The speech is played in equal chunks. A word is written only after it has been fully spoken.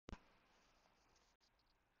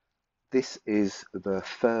This is the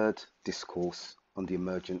third discourse on the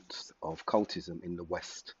emergence of cultism in the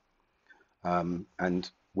West. And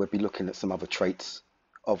we'll be looking at some other traits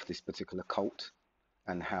of this particular cult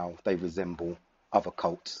and how they resemble other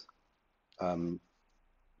cults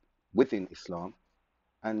within Islam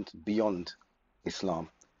and beyond Islam.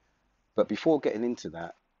 But before getting into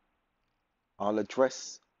that, I'll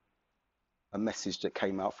address a message that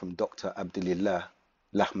came out from Dr. Abdul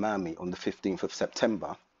Lahmami on the 15th of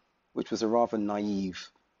September, which was a rather naive,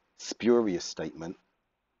 spurious statement.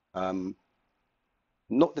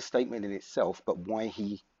 Not the statement in itself, but why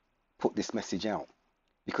he put this message out.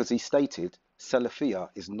 Because he stated, Salafiyah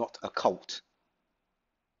is not a cult.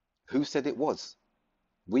 Who said it was?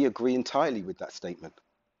 We agree entirely with that statement.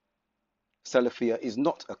 Salafiyah is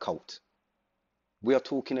not a cult. We are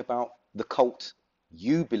talking about the cult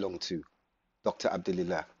you belong to, Dr.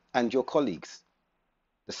 Abdulillah, and your colleagues.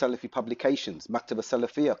 The Salafi publications, Maktaba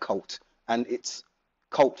Salafiyah cult, and its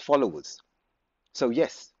cult followers. So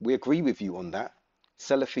yes, we agree with you on that.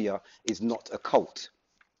 Salafiyah is not a cult.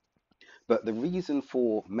 But the reason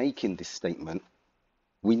for making this statement,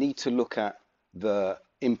 we need to look at the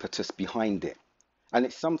impetus behind it. And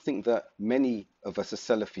it's something that many of us as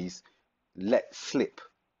Salafis let slip.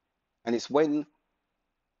 And it's when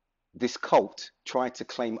this cult tried to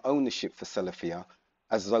claim ownership for Salafiyah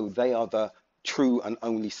as though they are the true and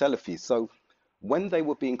only Salafis. So when they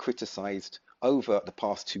were being criticized over the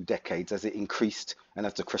past 2 decades, as it increased and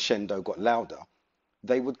as the crescendo got louder,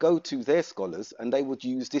 they would go to their scholars and they would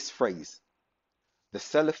use this phrase: the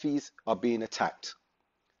Salafis are being attacked.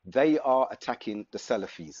 They are attacking the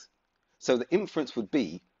Salafis. So the inference would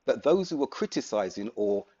be that those who were criticizing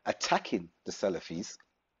or attacking the Salafis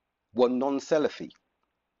were non-Salafi,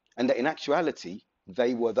 and that in actuality,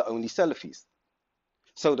 they were the only Salafis.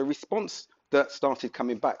 So the response that started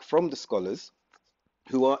coming back from the scholars,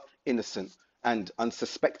 who are innocent and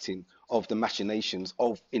unsuspecting of the machinations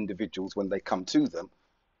of individuals when they come to them,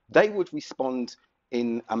 they would respond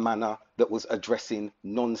in a manner that was addressing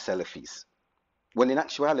non-Salafis, when in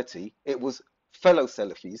actuality, it was fellow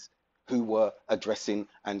Salafis who were addressing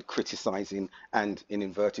and criticizing and, in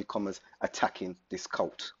inverted commas, attacking this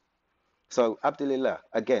cult. So, Abdulillah,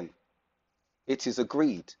 again, it is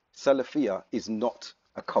agreed, Salafiyah is not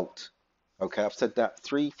a cult. Okay, I've said that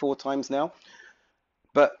 3-4 times now,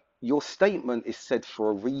 but your statement is said for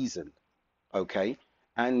a reason, okay?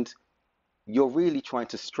 And you're really trying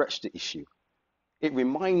to stretch the issue. It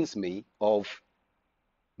reminds me of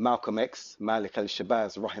Malcolm X, Malik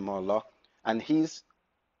al-Shabazz, rahimahullah, and his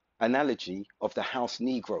analogy of the house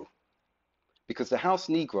Negro. Because the house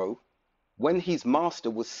Negro, when his master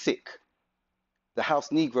was sick, the house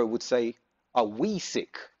Negro would say, "Are we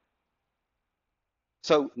sick?"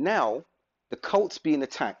 So now the cult's being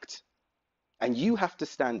attacked, and you have to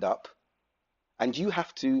stand up and you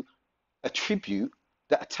have to attribute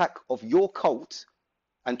the attack of your cult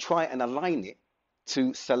and try and align it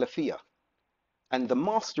to Salafiyah. And the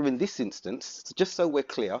master in this instance, just so we're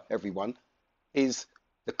clear, everyone, is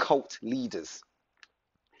the cult leaders,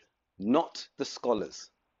 not the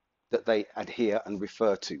scholars that they adhere and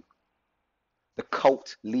refer to. The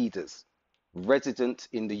cult leaders, resident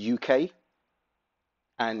in the UK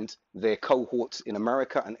and their cohorts in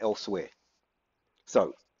America and elsewhere.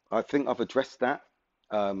 So I think I've addressed that.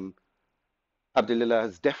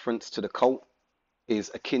 Abdullah's deference to the cult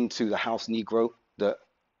is akin to the house Negro that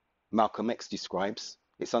Malcolm X describes.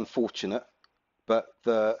 It's unfortunate, but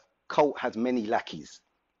the cult has many lackeys.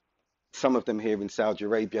 Some of them here in Saudi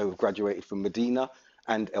Arabia who have graduated from Medina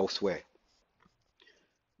and elsewhere.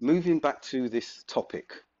 Moving back to this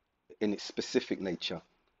topic in its specific nature,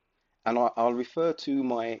 and I'll refer to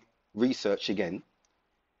my research again.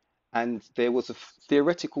 And there was a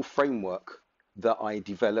theoretical framework that I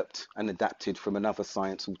developed and adapted from another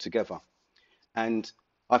science altogether. And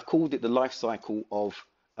I've called it the life cycle of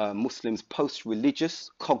Muslims' post-religious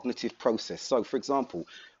cognitive process. So, for example,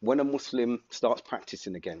 when a Muslim starts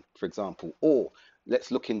practicing again, for example, or let's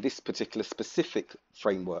look in this particular specific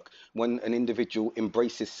framework, when an individual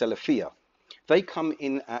embraces Salafiyah, they come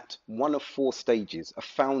in at one of 4 stages, a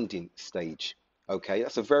founding stage. Okay,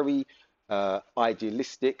 that's a very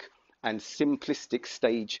idealistic and simplistic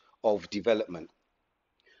stage of development.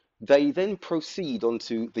 They then proceed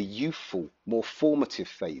onto the youthful, more formative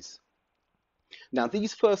phase. Now,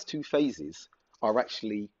 these first 2 phases are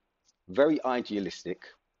actually very idealistic,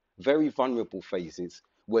 very vulnerable phases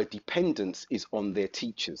where dependence is on their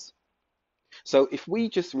teachers. So if we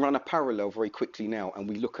just run a parallel very quickly now and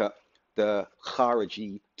we look at the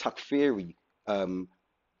Khariji, Takfiri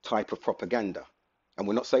type of propaganda, and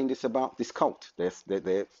we're not saying this about this cult,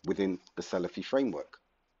 they're within the Salafi framework.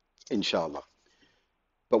 inshallah.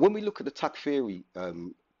 But when we look at the Takfiri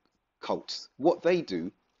cults, what they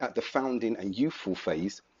do at the founding and youthful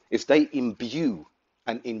phase is they imbue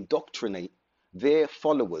and indoctrinate their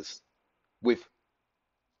followers with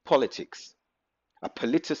politics, a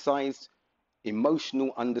politicized,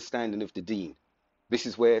 emotional understanding of the deen. This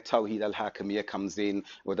is where Tawheed al-Hakamiyya comes in,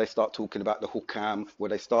 where they start talking about the hukam, where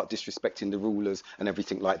they start disrespecting the rulers and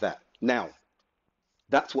everything like that. Now,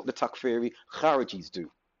 that's what the Takfiri Kharijis do.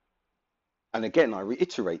 And again, I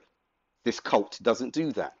reiterate, this cult doesn't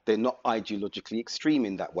do that. They're not ideologically extreme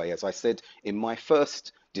in that way, as I said in my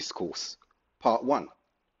first discourse, part one.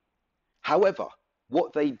 However,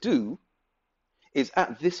 what they do is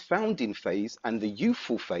at this founding phase and the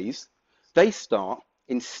youthful phase, they start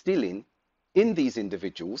instilling in these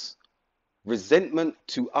individuals resentment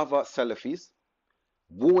to other Salafis,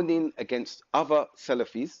 warning against other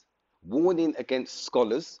Salafis, warning against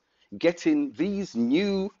scholars, getting these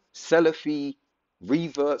new Salafi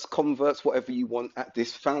reverts, converts, whatever you want, at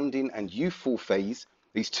this founding and youthful phase,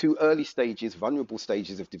 these two early stages, vulnerable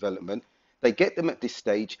stages of development. They get them at this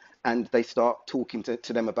stage and they start talking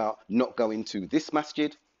to them about not going to this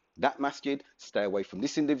masjid, that masjid, stay away from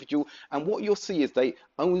this individual. And what you'll see is they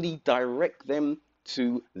only direct them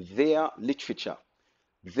to their literature,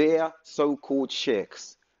 their so-called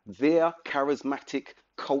sheikhs, their charismatic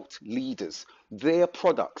cult leaders, their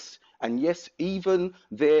products, and yes, even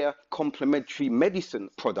their complementary medicine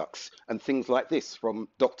products and things like this from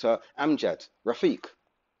Dr. Amjad Rafiq.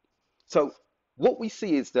 So what we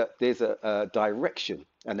see is that there's a direction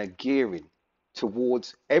and a gearing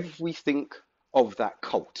towards everything of that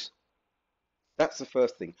cult. That's the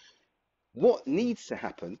first thing. What needs to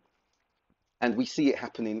happen, and we see it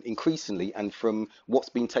happening increasingly, and from what's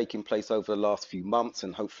been taking place over the last few months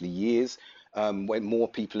and hopefully years, when more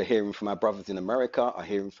people are hearing from our brothers in America, are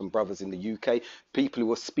hearing from brothers in the UK, people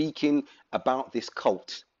who are speaking about this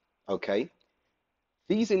cult, okay?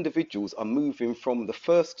 These individuals are moving from the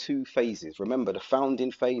first two phases. Remember, the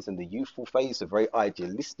founding phase and the youthful phase are very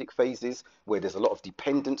idealistic phases where there's a lot of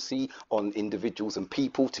dependency on individuals and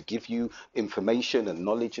people to give you information and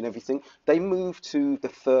knowledge and everything. They move to the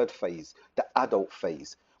third phase, the adult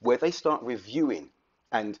phase, where they start reviewing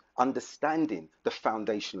and understanding the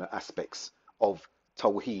foundational aspects of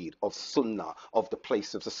Tawheed, of Sunnah, of the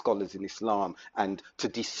place of the scholars in Islam, and to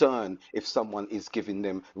discern if someone is giving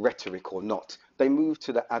them rhetoric or not. They move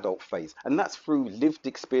to the adult phase, and that's through lived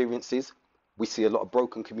experiences. We see a lot of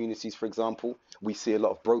broken communities, for example. We see a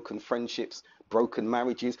lot of broken friendships, broken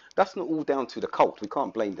marriages. That's not all down to the cult. We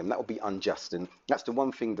can't blame them. That would be unjust. And that's the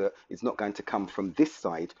one thing that is not going to come from this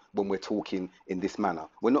side when we're talking in this manner.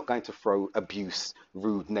 We're not going to throw abuse,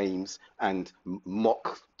 rude names, and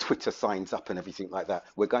mock Twitter signs up and everything like that.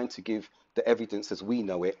 We're going to give the evidence as we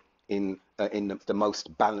know it in the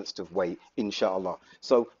most balanced of way, inshallah.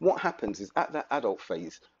 So what happens is at that adult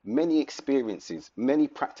phase, many experiences, many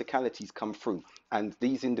practicalities come through, and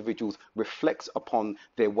these individuals reflect upon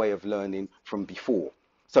their way of learning from before.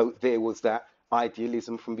 So there was that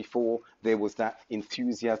idealism from before, there was that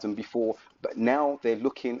enthusiasm before, but now they're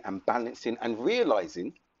looking and balancing and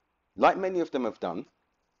realizing, like many of them have done,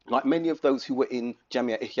 like many of those who were in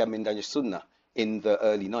Jamia Ihya Minhaj Sunnah in the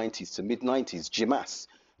early 90s to mid 90s, Jimas,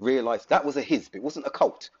 realized that was a hizb. It wasn't a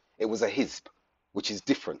cult. It was a hizb, which is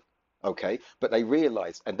different. Okay. But they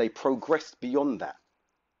realized and they progressed beyond that.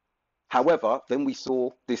 However, then we saw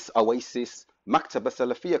this Oasis Maktaba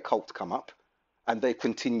Salafiyya cult come up, and they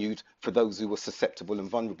continued for those who were susceptible and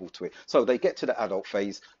vulnerable to it. So they get to the adult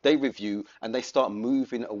phase, they review, and they start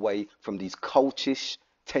moving away from these cultish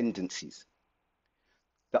tendencies.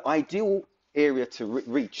 The ideal area to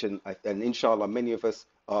reach, and inshallah, many of us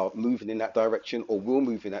are moving in that direction or will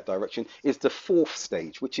move in that direction, is the fourth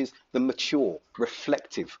stage, which is the mature,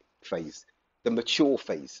 reflective phase, the mature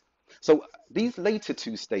phase. So these later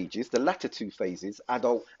two stages, the latter two phases,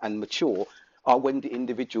 adult and mature, are when the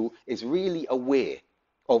individual is really aware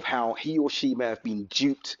of how he or she may have been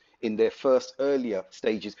duped in their first earlier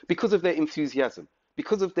stages because of their enthusiasm.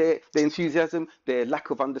 Because of their enthusiasm, their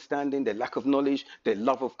lack of understanding, their lack of knowledge, their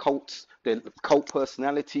love of cults, their cult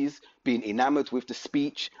personalities, being enamored with the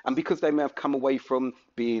speech, and because they may have come away from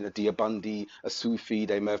being a Deobandi, a Sufi,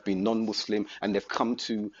 they may have been non-Muslim, and they've come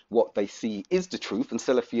to what they see is the truth, and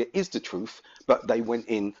Salafiyya is the truth, but they went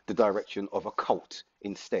in the direction of a cult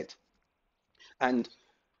instead. And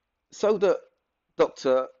so that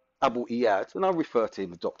Dr. Abu Iyad, and I'll refer to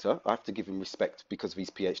him as doctor, I have to give him respect because of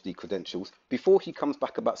his PhD credentials, before he comes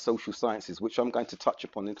back about social sciences, which I'm going to touch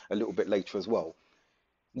upon in a little bit later as well.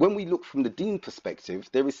 When we look from the Deen perspective,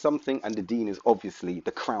 there is something, and the Deen is obviously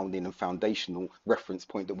the crowning and foundational reference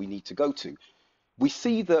point that we need to go to. We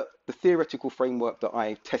see that the theoretical framework that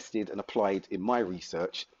I tested and applied in my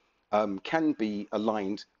research can be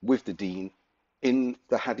aligned with the deen in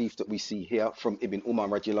the hadith that we see here from Ibn Umar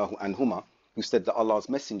radiallahu anhuma, who said that Allah's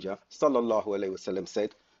Messenger sallallahu alaihi wasallam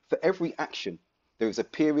said, for every action there is a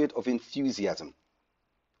period of enthusiasm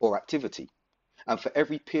or activity, and for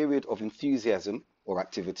every period of enthusiasm or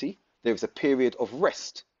activity there is a period of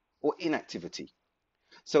rest or inactivity.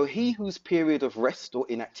 So he whose period of rest or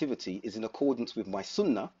inactivity is in accordance with my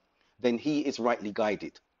sunnah, then he is rightly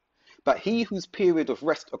guided. But he whose period of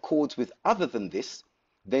rest accords with other than this,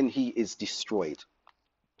 then he is destroyed.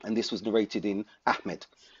 And this was narrated in Ahmed.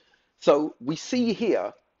 So we see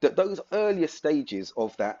here that those earlier stages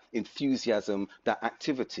of that enthusiasm, that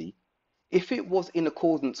activity, if it was in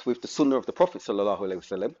accordance with the sunnah of the Prophet sallallahu alaihi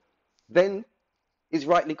wasallam, then is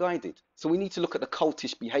rightly guided. So we need to look at the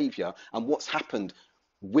cultish behavior and what's happened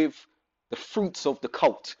with the fruits of the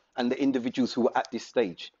cult and the individuals who are at this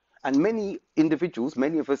stage. And many individuals,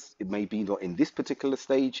 many of us, it may be not in this particular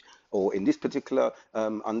stage or in this particular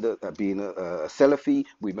under being a Salafi,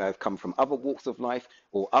 we may have come from other walks of life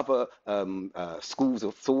or other schools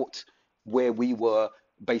of thought where we were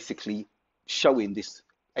basically showing this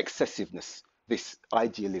excessiveness, this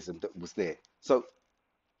idealism that was there. So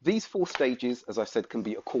these four stages, as I said, can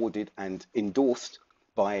be accorded and endorsed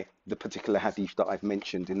by the particular hadith that I've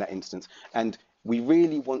mentioned in that instance. And we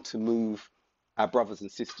really want to move our brothers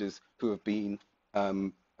and sisters who have been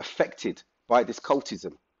affected by this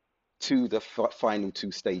cultism to the final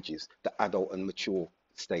two stages, the adult and mature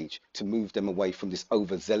stage, to move them away from this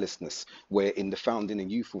overzealousness where in the founding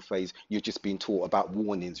and youthful phase you're just being taught about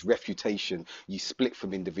warnings, refutation, you split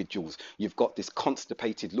from individuals, you've got this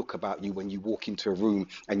constipated look about you when you walk into a room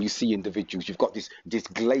and you see individuals, you've got this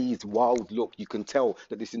glazed wild look, you can tell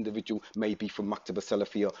that this individual may be from Maktaba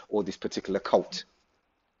Salafiyah or this particular cult.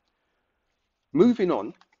 Moving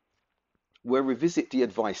on, we'll revisit the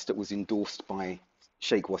advice that was endorsed by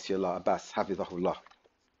Sheikh Wasiullah Abbas, Hafizahullah.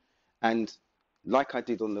 And like I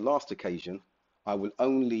did on the last occasion, I will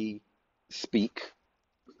only speak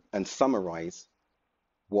and summarize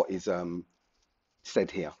what is said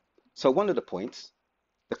here. So one of the points,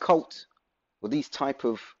 the cult, or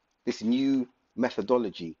this new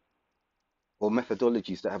methodology or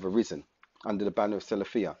methodologies that have arisen under the banner of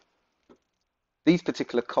Salafiyah, these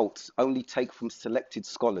particular cults only take from selected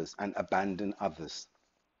scholars and abandon others.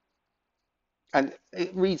 And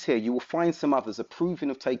it reads here, you will find some others approving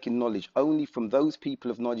of taking knowledge only from those people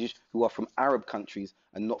of knowledge who are from Arab countries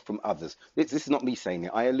and not from others. This is not me saying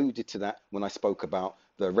it. I alluded to that when I spoke about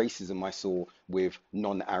the racism I saw with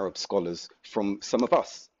non-Arab scholars from some of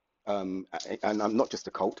us. And I'm not just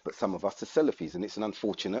a cult, but some of us are Salafis. And it's an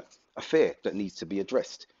unfortunate affair that needs to be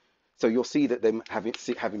addressed. So you'll see that them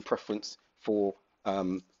having preference for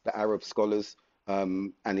the Arab scholars,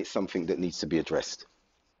 and it's something that needs to be addressed.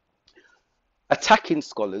 Attacking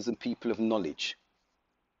scholars and people of knowledge.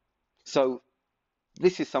 So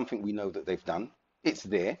this is something we know that they've done. It's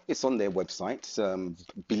there, it's on their website,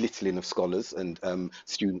 belittling of scholars and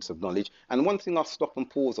students of knowledge. And one thing I'll stop and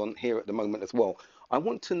pause on here at the moment as well, I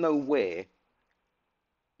want to know where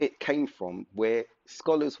it came from, where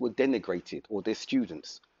scholars were denigrated or their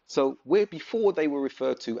students. So where before they were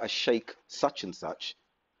referred to as Sheikh such and such,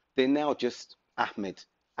 they're now just Ahmed,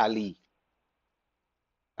 Ali,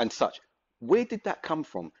 and such. Where did that come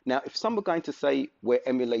from? Now, if some are going to say we're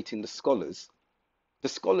emulating the scholars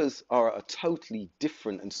are at a totally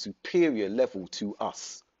different and superior level to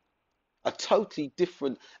us. A totally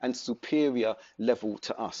different and superior level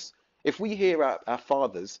to us. If we hear our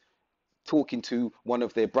fathers talking to one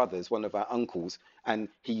of their brothers, one of our uncles, and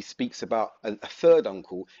he speaks about a third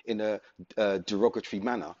uncle in a derogatory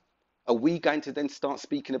manner, are we going to then start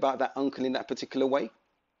speaking about that uncle in that particular way?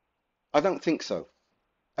 I don't think so.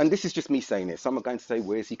 And this is just me saying it. Some are going to say,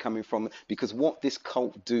 where's he coming from? Because what this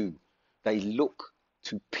cult do, they look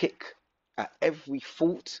to pick at every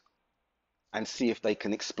fault and see if they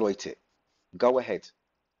can exploit it. Go ahead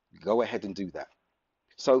and do that.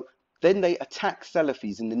 So then they attack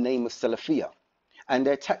Salafis in the name of Salafiyah, and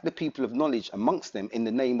they attack the people of knowledge amongst them in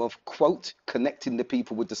the name of, quote, connecting the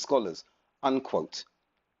people with the scholars, unquote.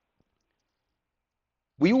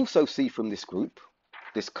 We also see from this group,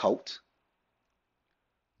 this cult,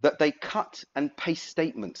 that they cut and paste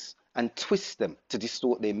statements and twist them to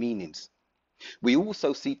distort their meanings. We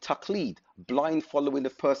also see taqleed, blind following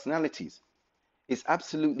of personalities. It's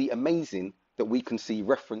absolutely amazing that we can see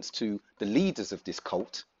reference to the leaders of this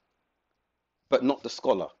cult, but not the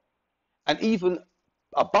scholar. And even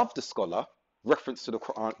above the scholar, reference to the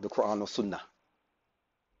Quran or Sunnah,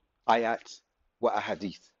 ayat wa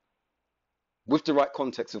ahadith. With the right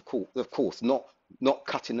context, of course, not not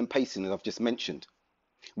cutting and pasting, as I've just mentioned.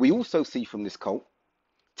 We also see from this cult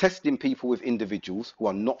testing people with individuals who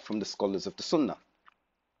are not from the scholars of the Sunnah.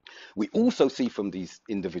 We also see from these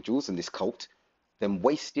individuals in this cult them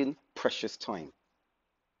wasting precious time.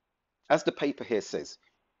 As the paper here says,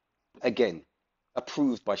 again,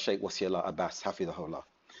 approved by Sheikh Wasiullah Abbas, Hafidahullah,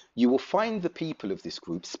 you will find the people of this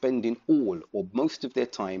group spending all or most of their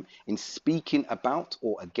time in speaking about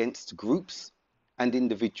or against groups and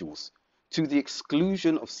individuals, to the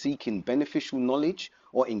exclusion of seeking beneficial knowledge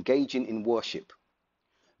or engaging in worship.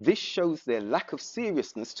 This shows their lack of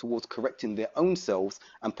seriousness towards correcting their own selves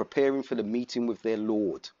and preparing for the meeting with their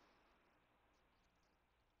Lord.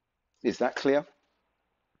 Is that clear?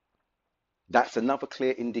 That's another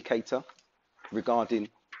clear indicator regarding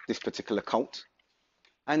this particular cult.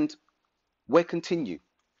 And we'll continue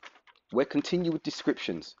with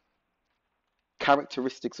descriptions,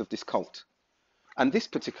 characteristics of this cult. And this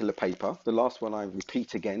particular paper, the last one I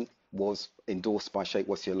repeat again, was endorsed by Sheikh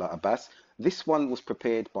Wasiullah Abbas. This one was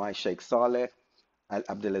prepared by Sheikh Saleh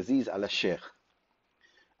Abdulaziz al-Sheikh.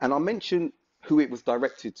 And I'll mention who it was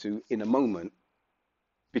directed to in a moment,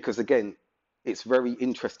 because again, it's very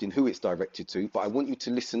interesting who it's directed to, but I want you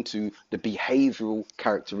to listen to the behavioral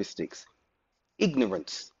characteristics.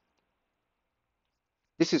 Ignorance.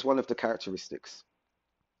 This is one of the characteristics.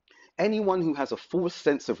 Anyone who has a false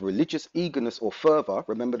sense of religious eagerness or fervor,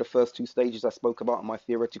 remember the first two stages I spoke about in my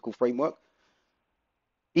theoretical framework?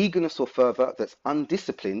 Eagerness or fervor that's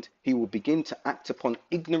undisciplined, he will begin to act upon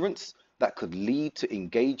ignorance that could lead to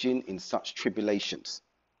engaging in such tribulations.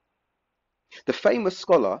 The famous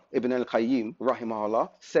scholar Ibn al-Qayyim, rahimahullah,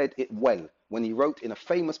 said it well when he wrote in a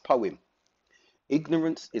famous poem,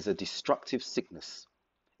 "Ignorance is a destructive sickness.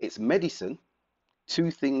 Its medicine,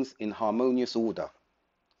 two things in harmonious order: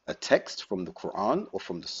 a text from the Quran or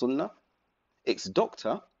from the Sunnah, its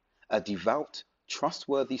doctor, a devout,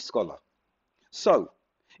 trustworthy scholar." So,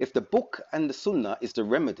 if the book and the Sunnah is the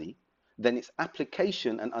remedy, then its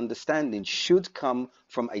application and understanding should come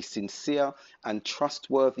from a sincere and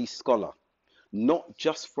trustworthy scholar, not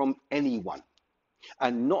just from anyone,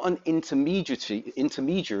 and not an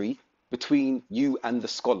intermediary between you and the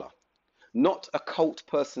scholar. Not a cult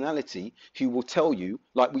personality who will tell you,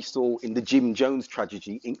 like we saw in the Jim Jones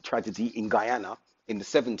tragedy in Guyana in the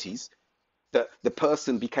 70s, that the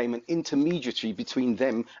person became an intermediary between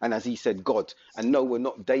them and, as he said, God. And no, we're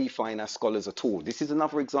not deifying our scholars at all. This is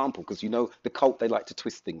another example, because you know the cult, they like to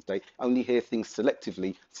twist things. They only hear things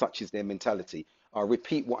selectively, such is their mentality. I'll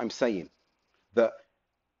repeat what I'm saying, that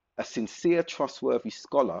a sincere, trustworthy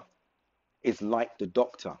scholar is like the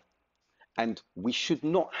doctor. And we should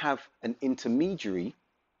not have an intermediary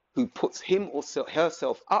who puts him or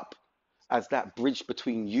herself up as that bridge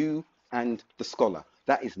between you and the scholar.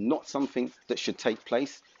 That is not something that should take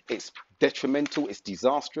place. It's detrimental, it's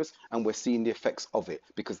disastrous, and we're seeing the effects of it,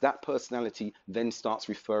 because that personality then starts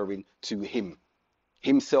referring to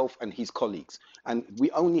himself and his colleagues. And we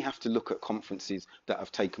only have to look at conferences that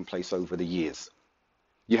have taken place over the years.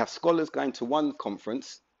 You have scholars going to one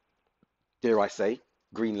conference, dare I say,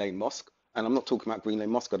 Green Lane Mosque, and I'm not talking about Green Lane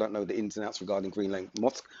Mosque, I don't know the ins and outs regarding Green Lane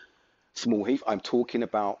Mosque, Small Heath. I'm talking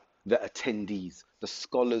about the attendees, the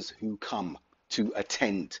scholars who come to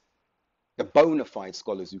attend, the bona fide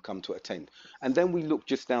scholars who come to attend. And then we look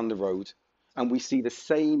just down the road and we see the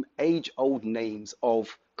same age-old names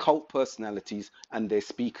of cult personalities and their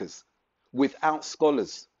speakers, without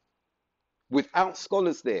scholars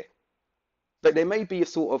there. But there may be a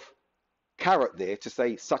sort of carrot there to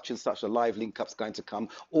say such and such a live link up's going to come,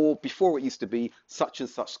 or before it used to be such and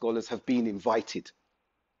such scholars have been invited.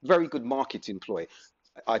 Very good marketing ploy.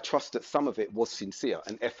 I trust that some of it was sincere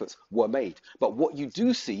and efforts were made. But what you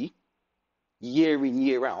do see year in,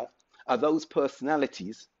 year out are those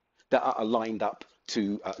personalities that are aligned up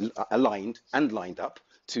to lined up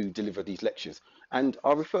to deliver these lectures. And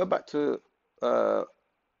I'll refer back to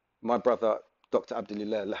my brother Dr.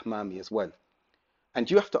 Abdullah al-Lahmami as well. And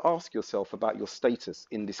you have to ask yourself about your status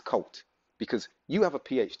in this cult, because you have a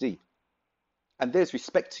PhD and there's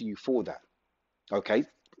respect to you for that. Okay,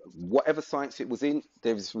 whatever science it was in,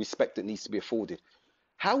 there is respect that needs to be afforded.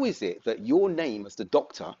 How is it that your name as the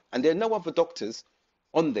doctor, and there are no other doctors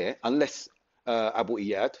on there unless Abu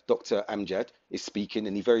Iyad, Dr. Amjad, is speaking,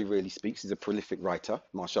 and he very rarely speaks, he's a prolific writer,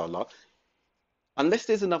 mashallah. Unless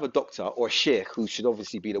there's another doctor or a sheikh who should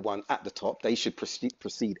obviously be the one at the top, they should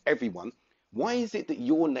precede everyone. Why is it that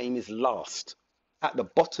your name is last at the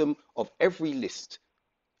bottom of every list,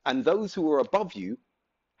 and those who are above you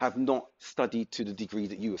have not studied to the degree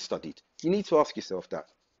that you have studied? You need to ask yourself that,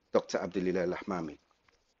 Dr. Abdullah al-Lahmami.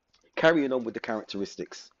 Carrying on with the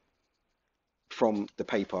characteristics from the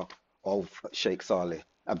paper of Sheikh Saleh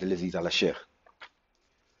Abdulaziz al-Sheikh.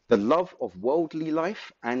 The love of worldly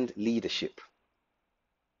life and leadership.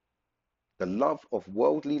 The love of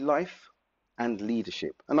worldly life and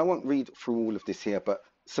leadership. And I won't read through all of this here, but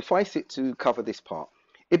suffice it to cover this part.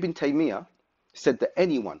 Ibn Taymiyyah said that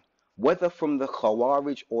anyone, whether from the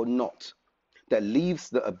Khawarij or not, that leaves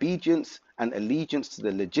the obedience and allegiance to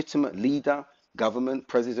the legitimate leader, government,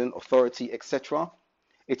 president, authority, etc.,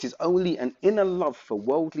 it is only an inner love for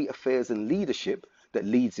worldly affairs and leadership that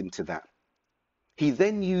leads him to that. He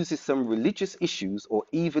then uses some religious issues or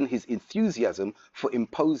even his enthusiasm for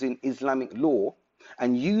imposing Islamic law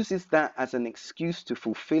and uses that as an excuse to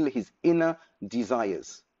fulfill his inner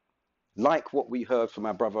desires. Like what we heard from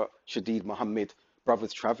our brother Shadid Muhammad,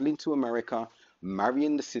 brothers traveling to America,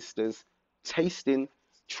 marrying the sisters, tasting,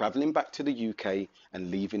 traveling back to the UK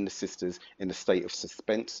and leaving the sisters in a state of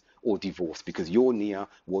suspense or divorce because your niyyah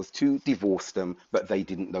was to divorce them, but they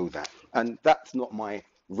didn't know that. And that's not my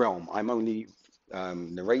realm. I'm only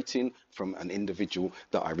narrating from an individual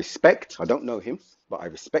that I respect. I don't know him, but I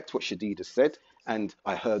respect what Shadid has said. And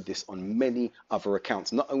I heard this on many other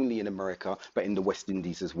accounts, not only in America, but in the West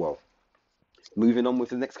Indies as well. Moving on with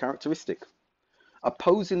the next characteristic.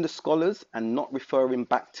 Opposing the scholars and not referring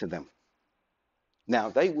back to them. Now,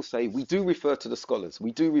 they will say, we do refer to the scholars.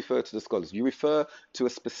 We do refer to the scholars. You refer to a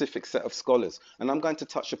specific set of scholars. And I'm going to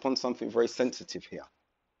touch upon something very sensitive here.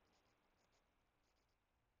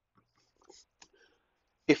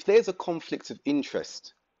 If there's a conflict of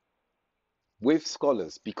interest with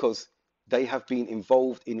scholars because they have been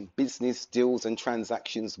involved in business deals and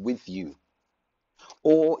transactions with you,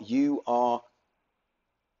 or you are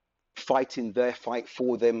fighting their fight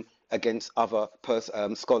for them against other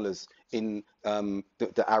scholars in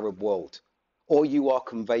the Arab world, or you are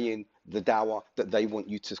conveying the dawah that they want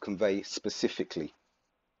you to convey specifically.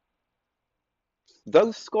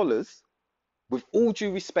 Those scholars, with all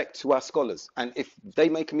due respect to our scholars, and if they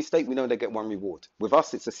make a mistake, we know they get one reward. With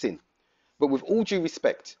us, it's a sin. But with all due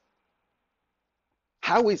respect,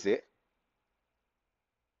 how is it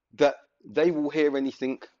that they will hear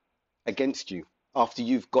anything against you after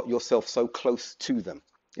you've got yourself so close to them?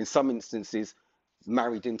 In some instances,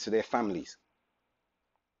 married into their families.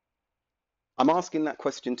 I'm asking that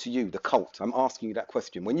question to you, the cult. I'm asking you that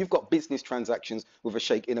question. When you've got business transactions with a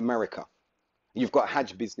sheikh in America, you've got a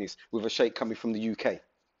Hajj business with a sheikh coming from the UK,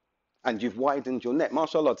 and you've widened your net.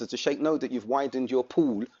 MashaAllah, does the sheikh know that you've widened your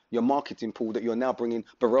pool, your marketing pool, that you're now bringing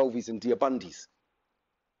Barelvis and Diabandis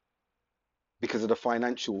because of the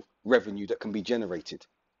financial revenue that can be generated?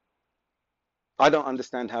 I don't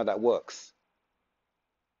understand how that works.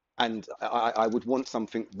 And I would want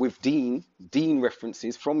something with Dean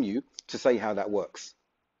references from you to say how that works.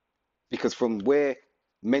 Because from where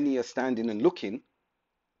many are standing and looking,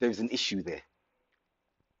 there's an issue there.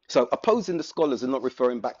 So opposing the scholars and not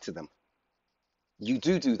referring back to them. You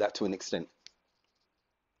do that to an extent.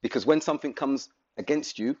 Because when something comes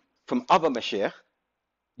against you from other mashayikh,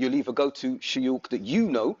 you'll either go to shuyukh that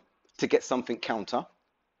you know to get something counter,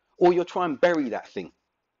 or you'll try and bury that thing.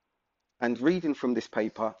 And reading from this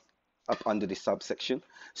paper up under this subsection.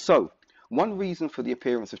 So, one reason for the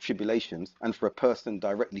appearance of tribulations and for a person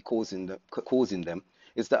directly causing them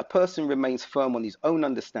is that a person remains firm on his own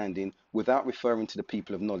understanding without referring to the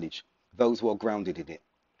people of knowledge, those who are grounded in it.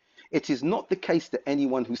 It is not the case that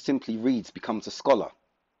anyone who simply reads becomes a scholar.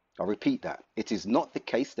 I'll repeat that. It is not the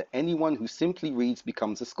case that anyone who simply reads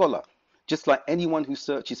becomes a scholar. Just like anyone who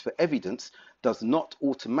searches for evidence does not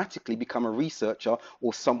automatically become a researcher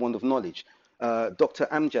or someone of knowledge. Dr.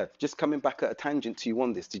 Amjad, just coming back at a tangent to you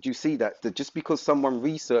on this, did you see that just because someone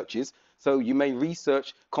researches, so you may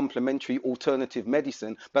research complementary alternative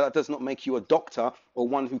medicine, but that does not make you a doctor or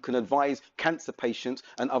one who can advise cancer patients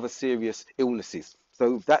and other serious illnesses.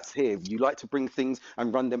 So that's here. You like to bring things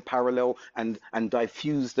and run them parallel and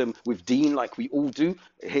diffuse them with Dean like we all do.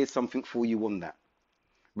 Here's something for you on that.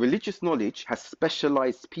 Religious knowledge has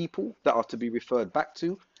specialized people that are to be referred back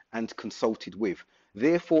to and consulted with.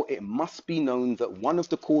 Therefore, it must be known that one of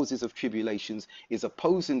the causes of tribulations is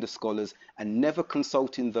opposing the scholars and never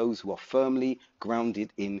consulting those who are firmly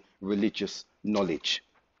grounded in religious knowledge.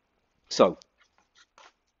 So,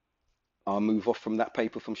 I'll move off from that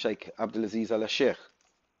paper from Sheikh Abdulaziz al-Sheikh,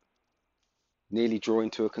 nearly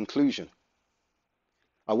drawing to a conclusion.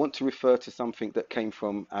 I want to refer to something that came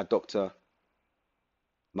from our Dr.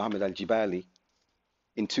 Muhammad al-Jibali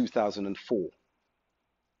in 2004.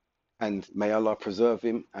 And may Allah preserve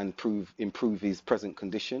him and improve his present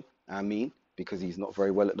condition. Ameen. Because he's not very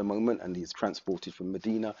well at the moment and he's transported from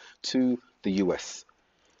Medina to the US.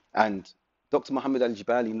 And Dr. Muhammad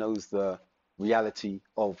al-Jibali knows the reality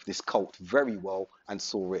of this cult very well and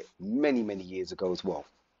saw it many, many years ago as well.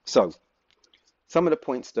 So, some of the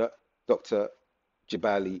points that Dr.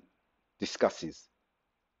 Jabali discusses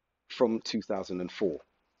from 2004,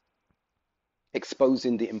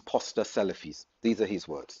 exposing the imposter Salafis. These are his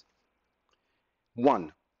words.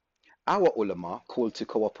 1. Our ulama called to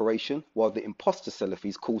cooperation, while the imposter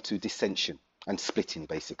Salafis called to dissension and splitting,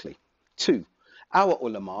 basically. 2. Our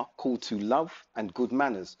ulama called to love and good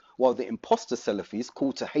manners, while the imposter Salafis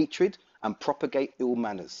called to hatred and propagate ill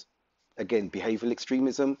manners. Again, behavioral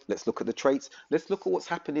extremism. Let's look at the traits. Let's look at what's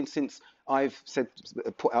happening since I've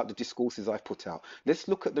put out the discourses I've put out. Let's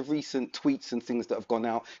look at the recent tweets and things that have gone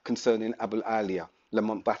out concerning Abul Aliya,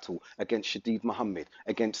 Lamont Battle, against Shadid Muhammad,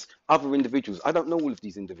 against other individuals. I don't know all of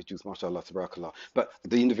these individuals, mashallah, tabarakallah, but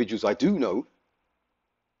the individuals I do know,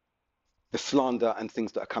 the slander and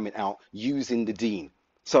things that are coming out using the deen.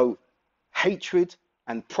 So hatred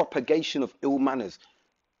and propagation of ill manners.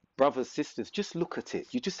 Brothers, sisters, just look at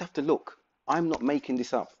it. You just have to look. I'm not making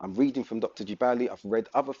this up. I'm reading from Dr. Jibali. I've read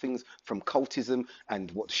other things from cultism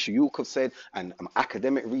and what Shuyukh have said and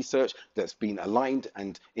academic research that's been aligned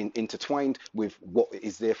and intertwined with what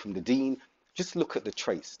is there from the deen. Just look at the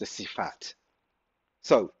traits, the sifat.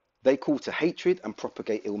 So they call to hatred and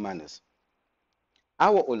propagate ill manners.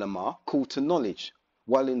 Our ulama call to knowledge,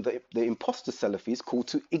 while in the imposter Salafis call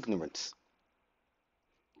to ignorance.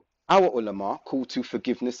 Our ulama call to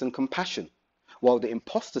forgiveness and compassion, while the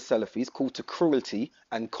imposter Salafis call to cruelty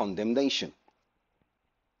and condemnation.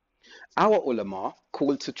 Our ulama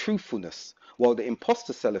call to truthfulness, while the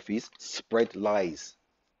imposter Salafis spread lies.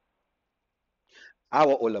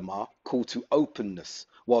 Our ulama call to openness,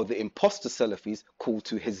 while the imposter Salafis call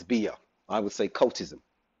to hizbiyah, I would say cultism.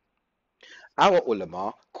 Our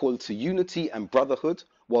ulama call to unity and brotherhood,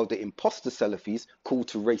 while the imposter Salafis call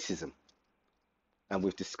to racism. And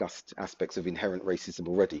we've discussed aspects of inherent racism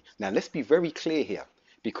already. Now, let's be very clear here,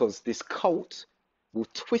 because this cult will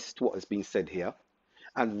twist what has been said here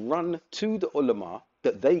and run to the ulama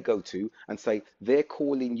that they go to and say, they're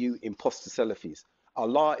calling you imposter Salafis.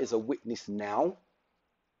 Allah is a witness now,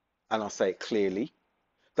 and I'll say it clearly,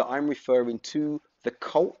 that I'm referring to the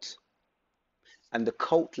cult and the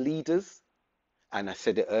cult leaders. And I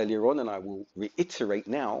said it earlier on, and I will reiterate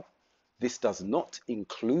now, this does not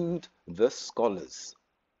include the scholars.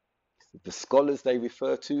 The scholars they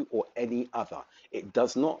refer to, or any other. It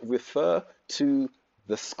does not refer to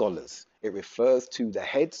the scholars. It refers to the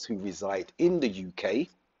heads who reside in the UK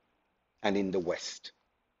and in the West.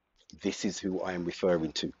 This is who I am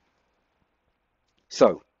referring to.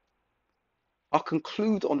 So, I'll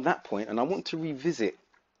conclude on that point, and I want to revisit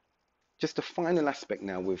just a final aspect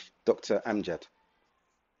now with Dr. Amjad,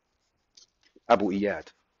 Abu Iyad.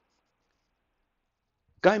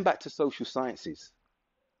 Going back to social sciences,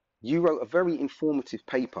 you wrote a very informative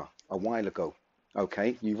paper a while ago,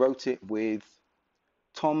 okay? You wrote it with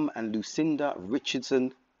Tom and Lucinda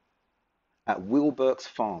Richardson at Wilberk's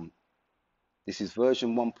Farm. This is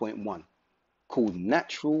version 1.1, called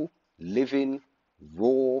Natural Living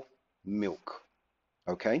Raw Milk,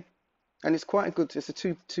 okay? And it's quite a good, it's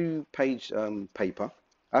a two-page paper.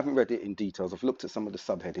 I haven't read it in details. I've looked at some of the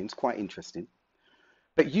subheadings, quite interesting.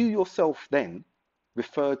 But you yourself then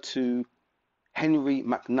referred to Henry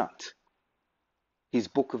McNutt, his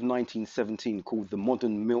book of 1917 called The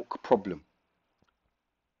Modern Milk Problem.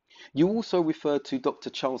 You also referred to Dr.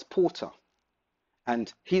 Charles Porter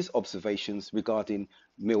and his observations regarding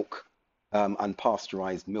milk,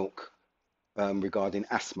 unpasteurized milk, regarding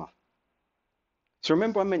asthma. So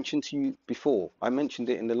remember I mentioned to you before, I mentioned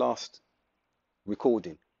it in the last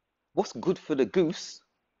recording, what's good for the goose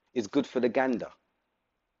is good for the gander.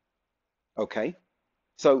 Okay?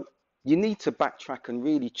 So you need to backtrack and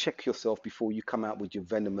really check yourself before you come out with your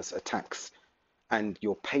venomous attacks and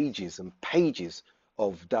your pages and pages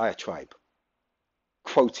of diatribe,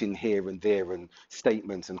 quoting here and there and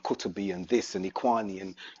statements and kutubi and this and Ikhwani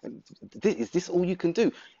and is this all you can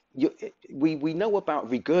do? We know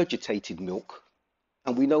about regurgitated milk,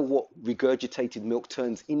 and we know what regurgitated milk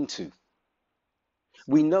turns into.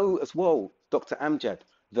 We know as well, Dr. Amjad,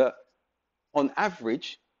 that on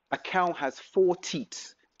average, a cow has 4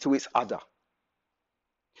 teats to its udder.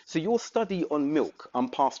 So your study on milk,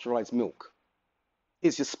 unpasteurized milk,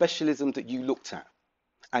 is your specialism that you looked at.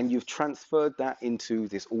 And you've transferred that into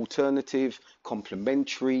this alternative,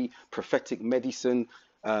 complementary, prophetic medicine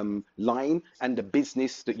line and the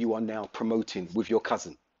business that you are now promoting with your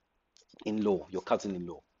cousin-in-law, your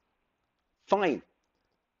cousin-in-law. Fine.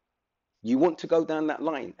 You want to go down that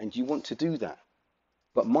line and you want to do that.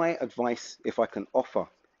 But my advice, if I can offer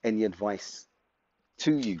any advice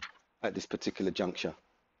to you at this particular juncture,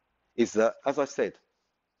 is that, as I said,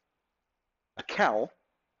 a cow,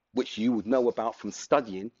 which you would know about from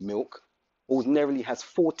studying milk, ordinarily has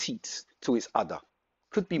 4 teats to its udder.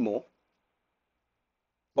 Could be more,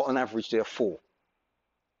 but on average there are 4.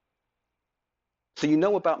 So you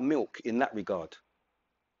know about milk in that regard.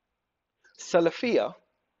 Salafia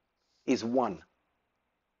is 1.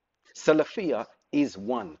 Salafia is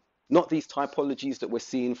 1. Not these typologies that we're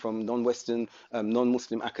seeing from non-Western,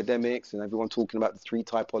 non-Muslim academics and everyone talking about the 3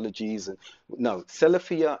 typologies. And no,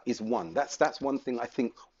 Salafia is 1. That's one thing I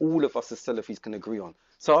think all of us as Salafis can agree on.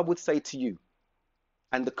 So I would say to you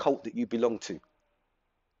and the cult that you belong to,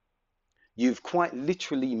 you've quite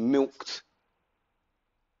literally milked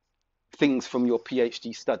things from your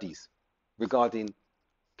PhD studies regarding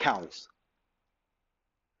cows.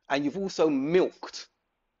 And you've also milked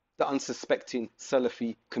the unsuspecting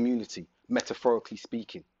Salafi community, metaphorically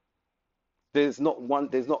speaking. There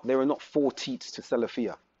are not 4 teats to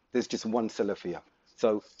Salafia. There's just one Salafia.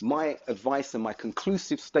 So my advice and my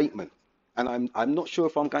conclusive statement, and I'm not sure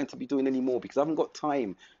if I'm going to be doing any more because I haven't got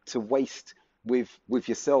time to waste with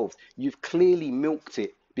yourselves. You've clearly milked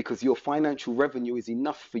it because your financial revenue is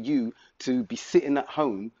enough for you to be sitting at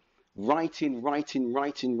home writing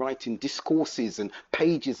discourses and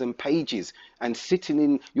pages and sitting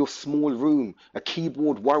in your small room, a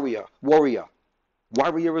keyboard warrior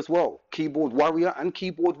as well, keyboard warrior and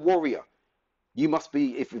keyboard warrior. You must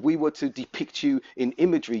be, if we were to depict you in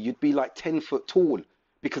imagery, you'd be like 10 foot tall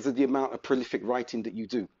because of the amount of prolific writing that you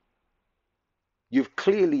do. You've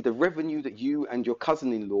clearly, the revenue that you and your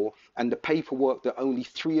cousin-in-law and the paperwork that only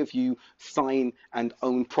 3 of you sign and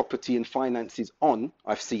own property and finances on,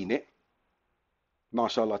 I've seen it,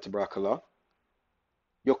 mashallah tabarakallah,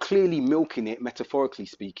 you're clearly milking it, metaphorically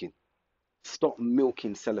speaking. Stop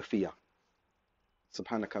milking Salafiyah.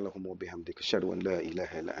 Subhanakallahumma wa bihamdika ashhadu an la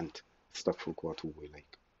ilaha illa ant astaghfiruka wa atubu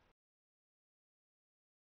ilayk.